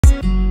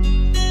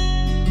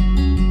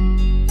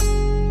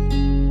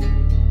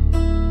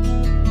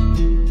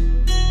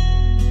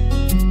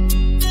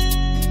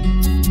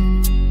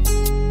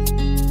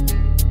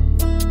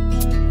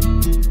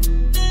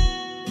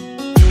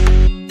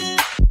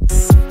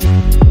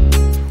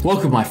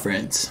Welcome, my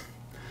friends.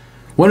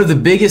 One of the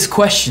biggest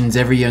questions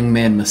every young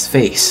man must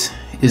face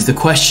is the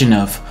question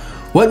of,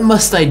 what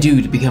must I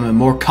do to become a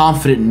more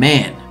confident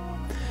man?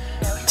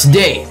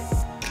 Today,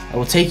 I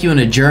will take you on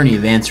a journey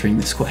of answering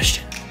this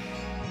question.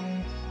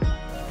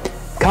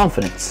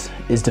 Confidence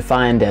is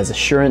defined as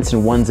assurance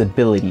in one's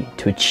ability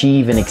to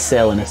achieve and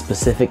excel in a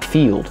specific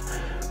field,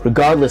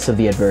 regardless of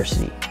the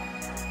adversity.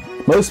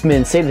 Most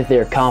men say that they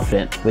are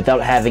confident without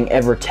having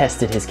ever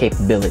tested his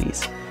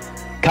capabilities.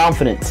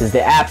 Confidence is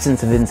the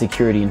absence of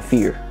insecurity and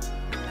fear.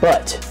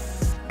 But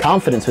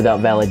confidence without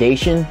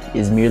validation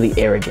is merely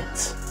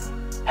arrogance.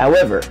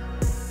 However,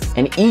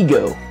 an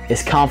ego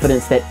is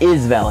confidence that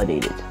is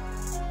validated.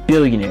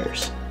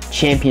 Billionaires,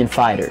 champion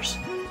fighters,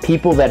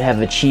 people that have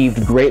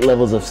achieved great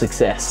levels of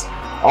success,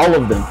 all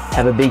of them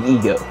have a big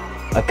ego,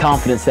 a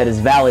confidence that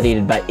is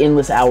validated by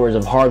endless hours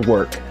of hard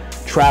work,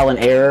 trial and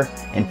error,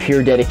 and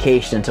pure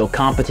dedication until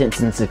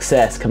competence and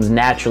success comes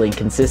naturally and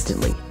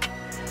consistently.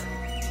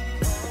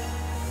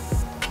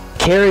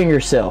 Carrying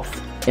yourself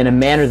in a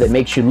manner that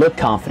makes you look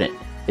confident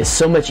is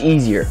so much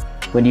easier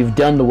when you've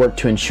done the work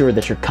to ensure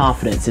that your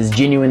confidence is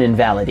genuine and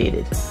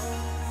validated.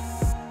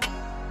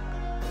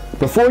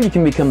 Before you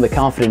can become the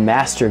confident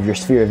master of your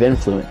sphere of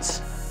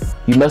influence,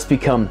 you must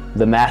become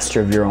the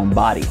master of your own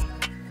body.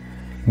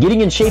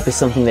 Getting in shape is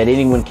something that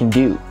anyone can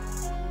do.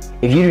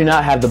 If you do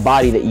not have the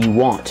body that you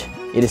want,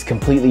 it is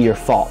completely your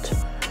fault,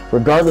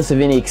 regardless of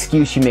any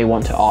excuse you may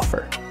want to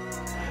offer.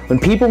 When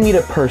people meet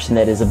a person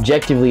that is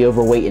objectively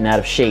overweight and out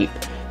of shape,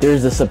 there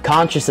is a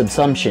subconscious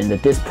assumption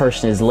that this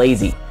person is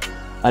lazy,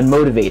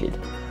 unmotivated,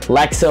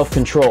 lacks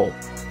self-control,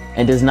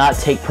 and does not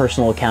take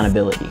personal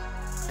accountability.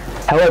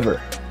 However,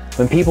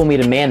 when people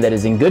meet a man that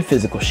is in good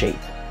physical shape,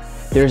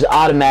 there is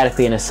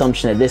automatically an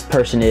assumption that this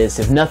person is,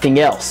 if nothing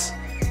else,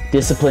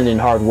 disciplined and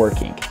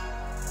hardworking.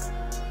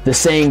 The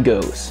saying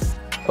goes,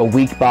 a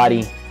weak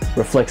body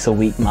reflects a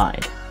weak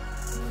mind.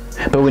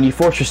 But when you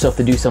force yourself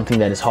to do something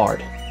that is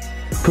hard,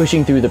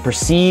 pushing through the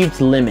perceived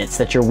limits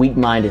that your weak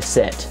mind has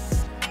set,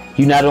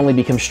 you not only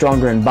become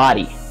stronger in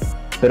body,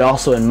 but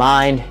also in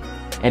mind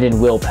and in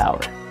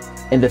willpower.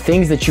 And the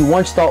things that you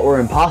once thought were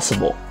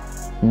impossible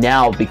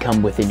now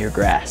become within your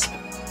grasp.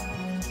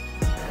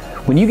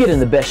 When you get in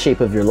the best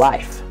shape of your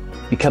life,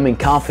 becoming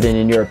confident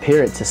in your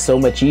appearance is so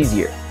much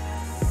easier.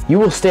 You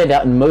will stand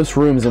out in most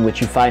rooms in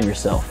which you find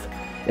yourself,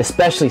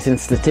 especially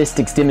since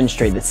statistics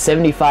demonstrate that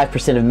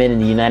 75% of men in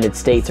the United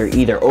States are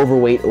either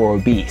overweight or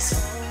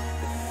obese.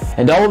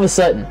 And all of a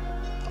sudden,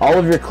 all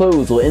of your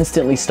clothes will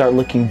instantly start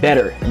looking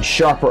better and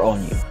sharper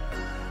on you.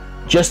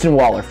 Justin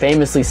Waller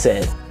famously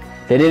said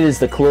that it is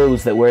the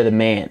clothes that wear the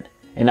man,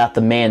 and not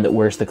the man that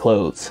wears the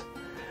clothes.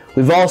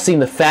 We've all seen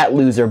the fat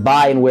loser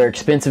buy and wear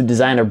expensive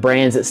designer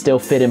brands that still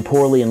fit him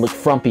poorly and look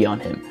frumpy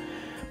on him.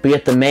 But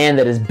yet the man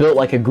that is built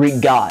like a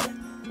Greek god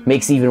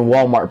makes even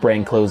Walmart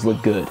brand clothes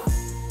look good.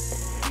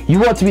 You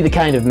want to be the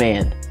kind of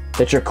man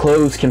that your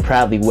clothes can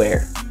proudly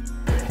wear.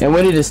 And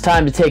when it is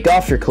time to take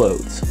off your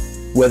clothes,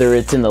 whether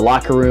it's in the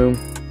locker room,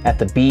 at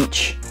the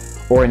beach,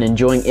 or in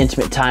enjoying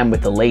intimate time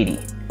with a lady,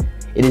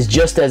 it is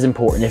just as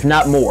important, if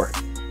not more,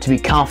 to be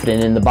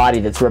confident in the body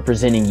that's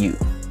representing you.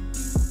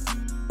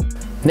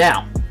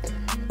 Now,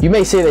 you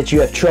may say that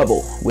you have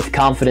trouble with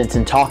confidence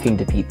in talking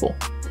to people.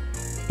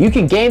 You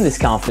can gain this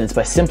confidence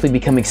by simply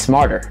becoming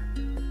smarter.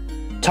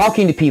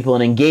 Talking to people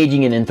and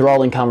engaging in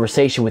enthralling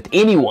conversation with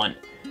anyone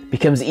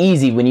becomes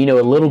easy when you know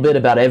a little bit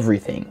about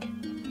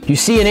everything. You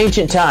see, in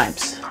ancient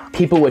times,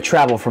 people would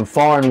travel from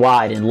far and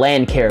wide in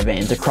land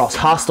caravans across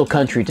hostile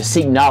country to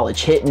seek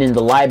knowledge hidden in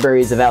the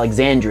libraries of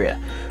Alexandria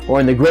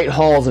or in the great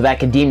halls of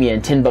academia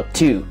in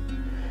Timbuktu.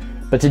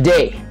 But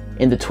today,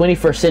 in the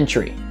 21st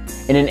century,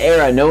 in an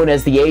era known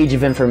as the Age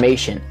of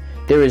Information,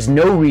 there is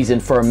no reason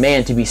for a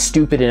man to be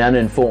stupid and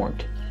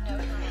uninformed.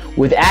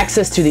 With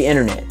access to the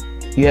internet,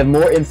 you have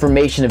more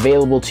information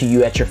available to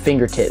you at your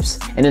fingertips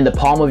and in the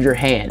palm of your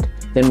hand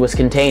than was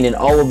contained in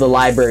all of the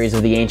libraries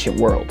of the ancient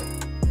world.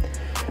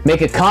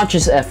 Make a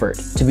conscious effort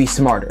to be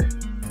smarter.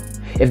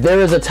 If there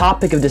is a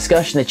topic of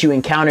discussion that you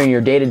encounter in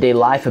your day-to-day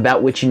life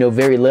about which you know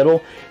very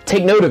little,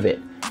 take note of it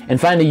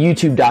and find a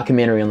YouTube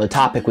documentary on the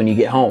topic when you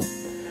get home,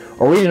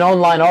 or read an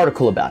online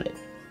article about it.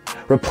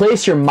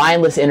 Replace your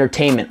mindless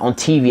entertainment on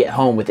TV at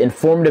home with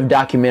informative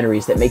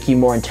documentaries that make you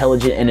more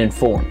intelligent and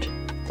informed.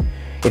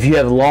 If you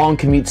have long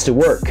commutes to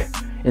work,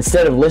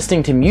 instead of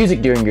listening to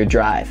music during your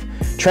drive,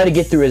 try to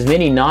get through as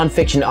many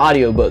non-fiction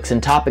audiobooks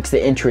and topics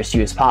that interest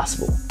you as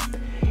possible.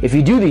 If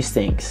you do these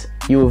things,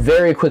 you will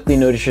very quickly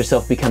notice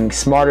yourself becoming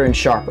smarter and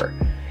sharper,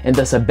 and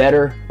thus a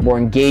better, more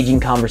engaging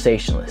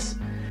conversationalist.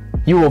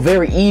 You will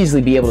very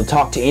easily be able to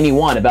talk to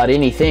anyone about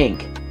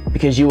anything,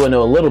 because you will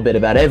know a little bit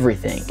about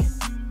everything.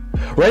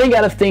 Running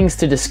out of things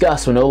to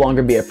discuss will no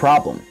longer be a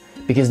problem,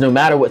 because no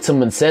matter what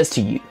someone says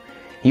to you,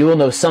 you will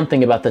know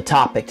something about the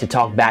topic to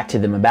talk back to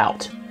them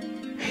about.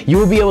 You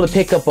will be able to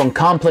pick up on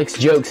complex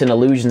jokes and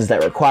allusions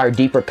that require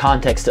deeper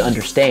context to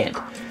understand,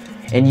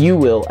 and you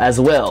will, as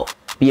well,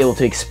 be able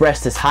to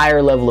express this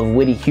higher level of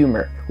witty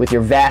humor with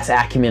your vast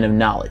acumen of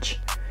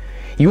knowledge.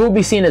 You will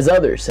be seen as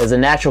others, as a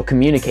natural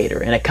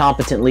communicator and a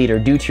competent leader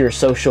due to your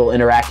social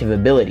interactive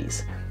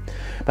abilities.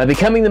 By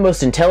becoming the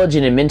most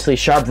intelligent and mentally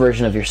sharp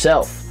version of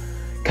yourself,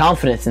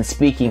 confidence in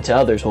speaking to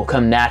others will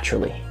come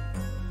naturally.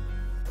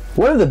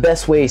 One of the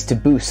best ways to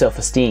boost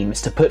self-esteem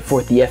is to put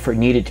forth the effort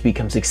needed to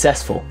become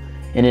successful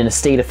and in a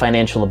state of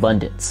financial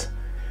abundance.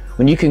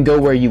 When you can go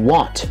where you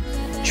want,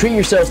 treat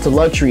yourselves to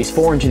luxuries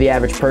foreign to the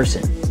average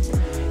person.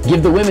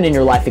 Give the women in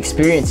your life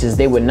experiences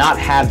they would not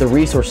have the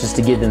resources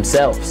to give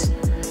themselves.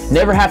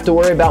 Never have to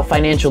worry about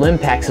financial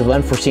impacts of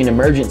unforeseen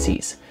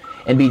emergencies,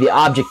 and be the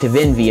object of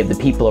envy of the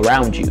people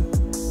around you.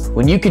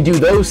 When you can do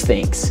those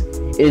things,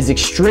 it is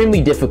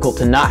extremely difficult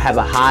to not have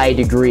a high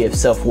degree of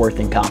self-worth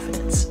and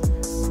confidence.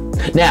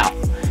 Now,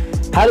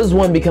 how does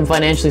one become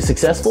financially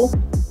successful?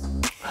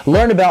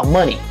 Learn about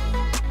money.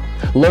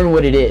 Learn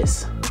what it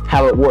is,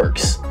 how it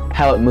works,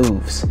 how it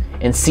moves,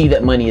 and see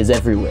that money is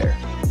everywhere.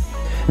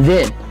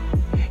 Then,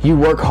 you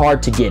work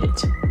hard to get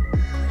it.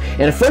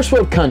 In a first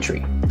world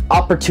country,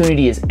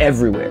 opportunity is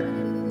everywhere.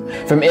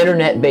 From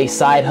internet-based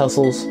side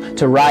hustles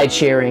to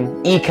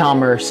ride-sharing,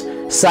 e-commerce,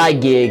 side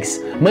gigs,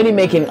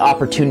 money-making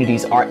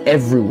opportunities are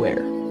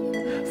everywhere.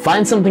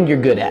 Find something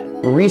you're good at,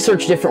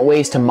 research different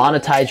ways to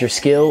monetize your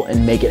skill,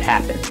 and make it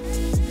happen.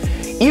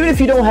 Even if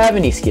you don't have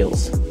any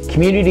skills,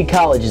 community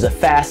college is a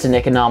fast and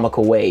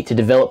economical way to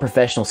develop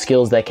professional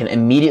skills that can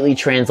immediately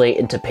translate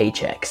into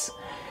paychecks.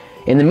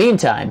 In the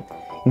meantime,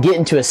 get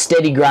into a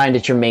steady grind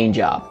at your main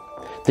job.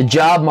 The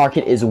job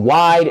market is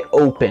wide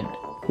open,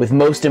 with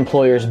most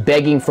employers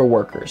begging for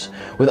workers,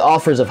 with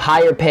offers of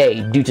higher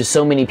pay due to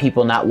so many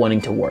people not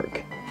wanting to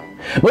work.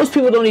 Most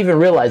people don't even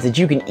realize that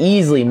you can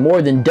easily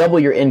more than double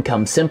your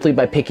income simply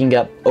by picking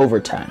up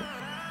overtime.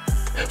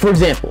 For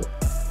example,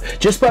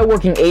 just by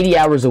working 80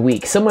 hours a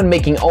week, someone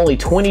making only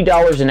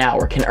 $20 an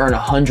hour can earn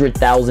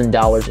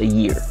 $100,000 a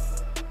year.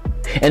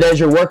 And as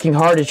you're working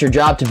hard at your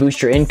job to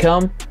boost your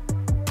income,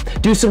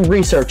 do some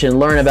research and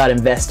learn about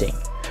investing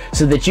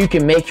so that you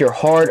can make your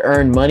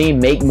hard-earned money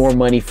make more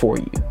money for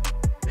you.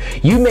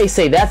 You may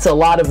say, that's a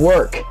lot of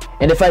work,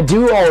 and if I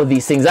do all of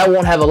these things, I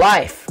won't have a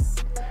life.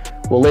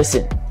 Well,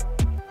 listen,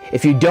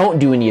 if you don't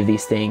do any of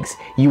these things,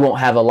 you won't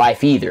have a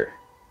life either,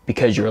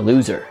 because you're a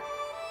loser.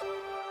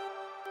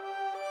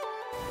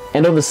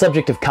 And on the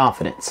subject of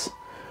confidence,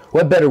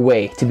 what better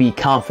way to be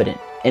confident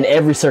in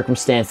every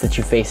circumstance that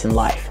you face in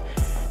life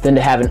than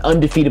to have an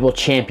undefeatable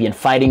champion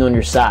fighting on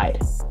your side?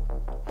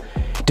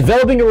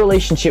 Developing a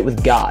relationship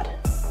with God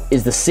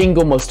is the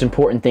single most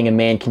important thing a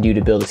man can do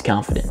to build his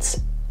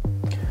confidence.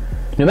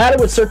 No matter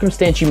what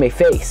circumstance you may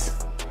face,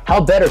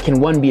 how better can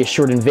one be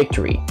assured in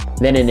victory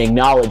than in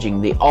acknowledging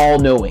the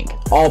all-knowing,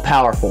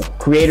 all-powerful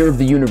creator of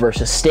the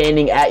universe is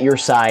standing at your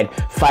side,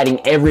 fighting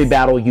every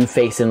battle you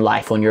face in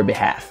life on your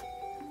behalf?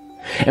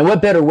 And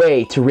what better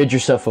way to rid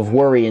yourself of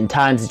worry in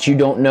times that you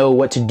don't know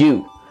what to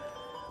do,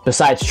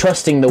 besides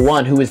trusting the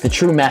one who is the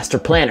true master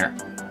planner,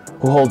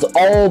 who holds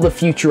all the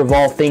future of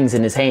all things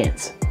in his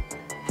hands?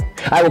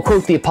 I will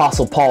quote the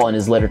Apostle Paul in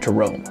his letter to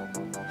Rome.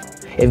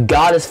 If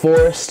God is for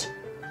us,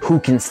 who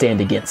can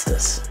stand against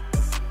us?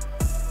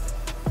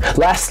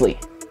 Lastly,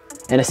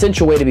 an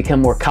essential way to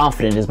become more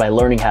confident is by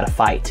learning how to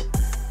fight.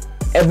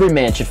 Every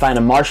man should find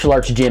a martial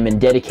arts gym and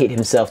dedicate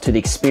himself to the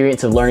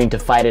experience of learning to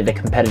fight at a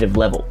competitive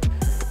level.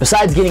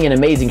 Besides getting in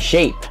amazing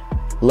shape,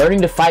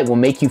 learning to fight will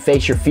make you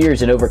face your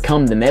fears and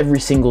overcome them every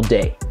single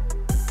day.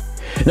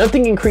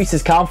 Nothing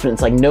increases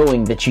confidence like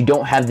knowing that you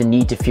don't have the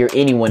need to fear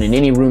anyone in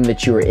any room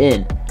that you are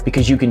in,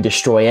 because you can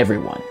destroy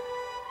everyone.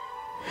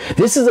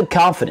 This is a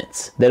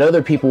confidence that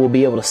other people will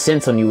be able to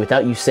sense on you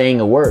without you saying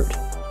a word.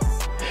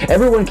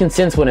 Everyone can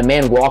sense when a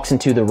man walks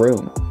into the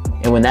room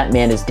and when that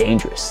man is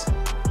dangerous,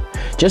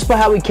 just by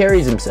how he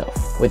carries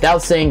himself,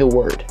 without saying a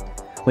word.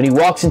 When he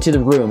walks into the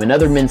room and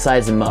other men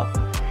size him up,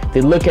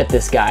 they look at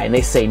this guy and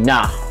they say,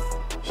 nah,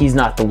 he's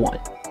not the one.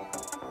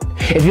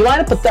 If you line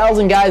up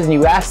 1,000 guys and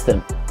you ask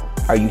them,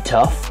 are you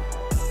tough?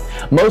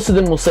 Most of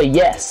them will say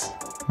yes,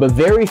 but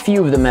very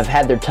few of them have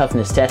had their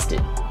toughness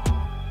tested.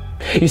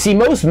 You see,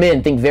 most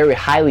men think very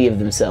highly of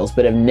themselves,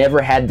 but have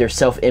never had their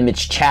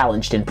self-image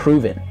challenged and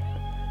proven.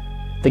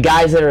 The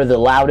guys that are the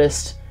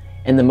loudest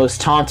and the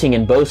most taunting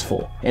and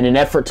boastful in an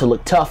effort to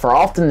look tough are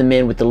often the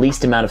men with the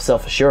least amount of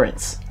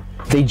self-assurance.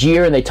 They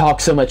jeer and they talk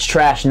so much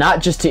trash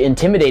not just to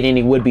intimidate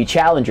any would-be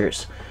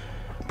challengers,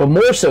 but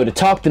more so to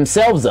talk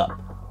themselves up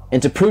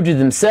and to prove to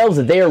themselves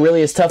that they are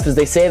really as tough as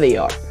they say they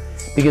are,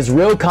 because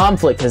real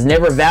conflict has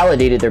never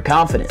validated their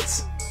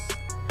confidence.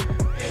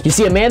 You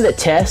see, a man that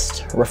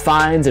tests,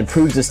 refines, and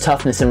proves his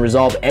toughness and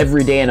resolve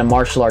every day in a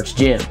martial arts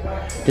gym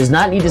does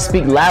not need to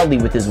speak loudly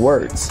with his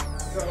words,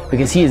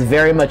 because he is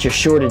very much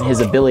assured in his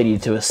ability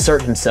to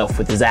assert himself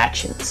with his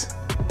actions.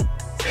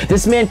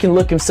 This man can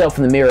look himself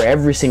in the mirror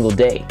every single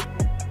day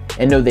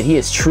and know that he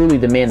is truly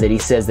the man that he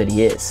says that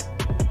he is.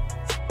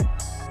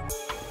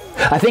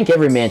 I think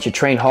every man should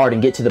train hard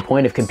and get to the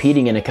point of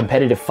competing in a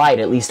competitive fight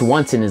at least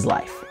once in his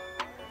life.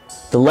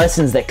 The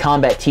lessons that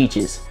combat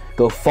teaches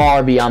go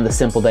far beyond the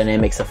simple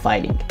dynamics of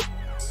fighting.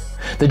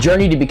 The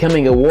journey to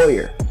becoming a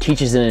warrior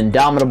teaches an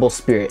indomitable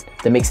spirit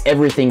that makes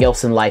everything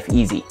else in life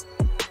easy.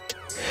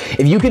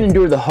 If you can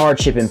endure the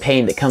hardship and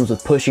pain that comes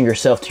with pushing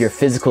yourself to your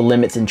physical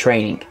limits in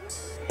training,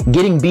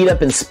 getting beat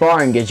up in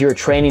sparring as you're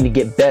training to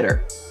get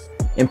better,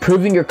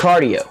 improving your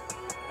cardio,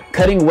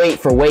 cutting weight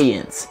for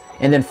weigh-ins,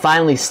 and then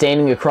finally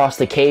standing across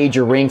the cage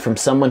or ring from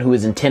someone who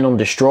is intent on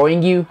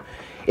destroying you,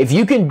 if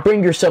you can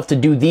bring yourself to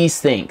do these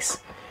things,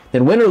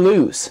 then win or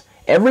lose,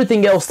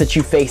 everything else that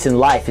you face in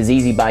life is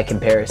easy by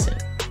comparison.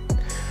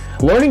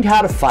 Learning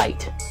how to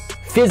fight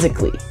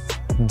physically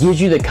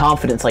gives you the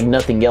confidence like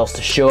nothing else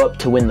to show up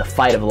to win the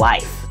fight of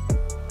life.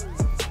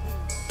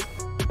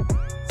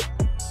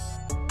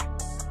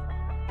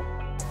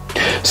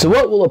 So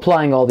what will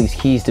applying all these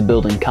keys to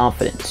building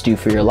confidence do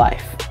for your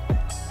life?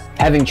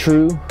 Having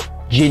true,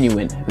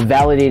 genuine,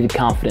 validated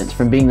confidence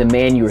from being the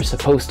man you are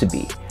supposed to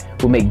be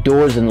will make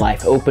doors in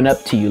life open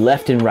up to you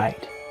left and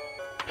right.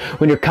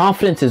 When your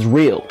confidence is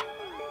real,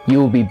 you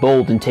will be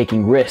bold in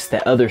taking risks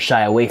that others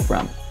shy away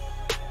from,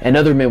 and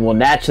other men will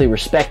naturally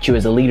respect you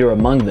as a leader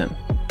among them.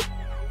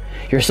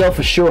 Your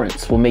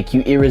self-assurance will make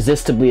you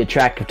irresistibly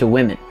attractive to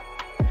women,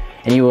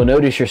 and you will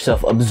notice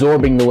yourself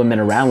absorbing the women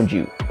around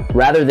you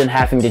rather than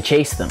having to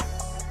chase them.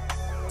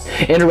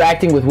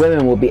 Interacting with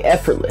women will be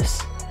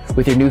effortless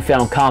with your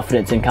newfound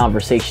confidence in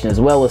conversation,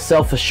 as well as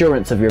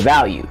self-assurance of your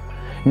value,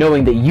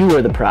 knowing that you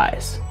are the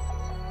prize.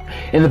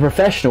 In the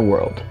professional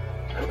world,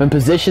 when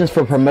positions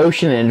for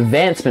promotion and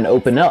advancement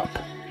open up,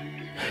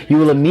 you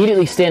will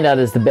immediately stand out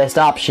as the best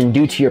option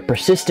due to your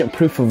persistent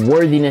proof of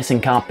worthiness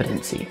and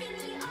competency.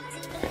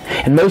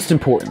 And most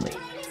importantly,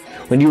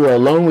 when you are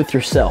alone with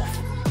yourself,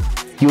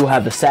 you will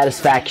have the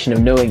satisfaction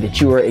of knowing that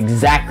you are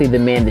exactly the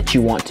man that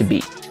you want to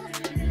be,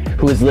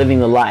 who is living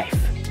the life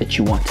that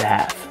you want to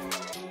have.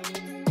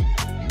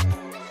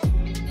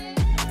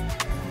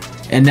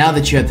 And now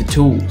that you have the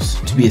tools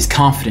to be as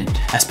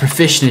confident, as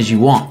proficient as you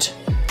want,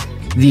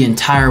 the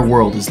entire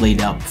world is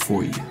laid out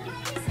before you.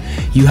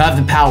 You have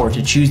the power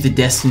to choose the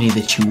destiny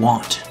that you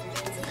want.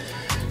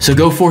 So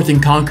go forth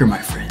and conquer, my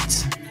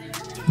friends.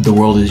 The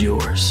world is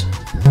yours.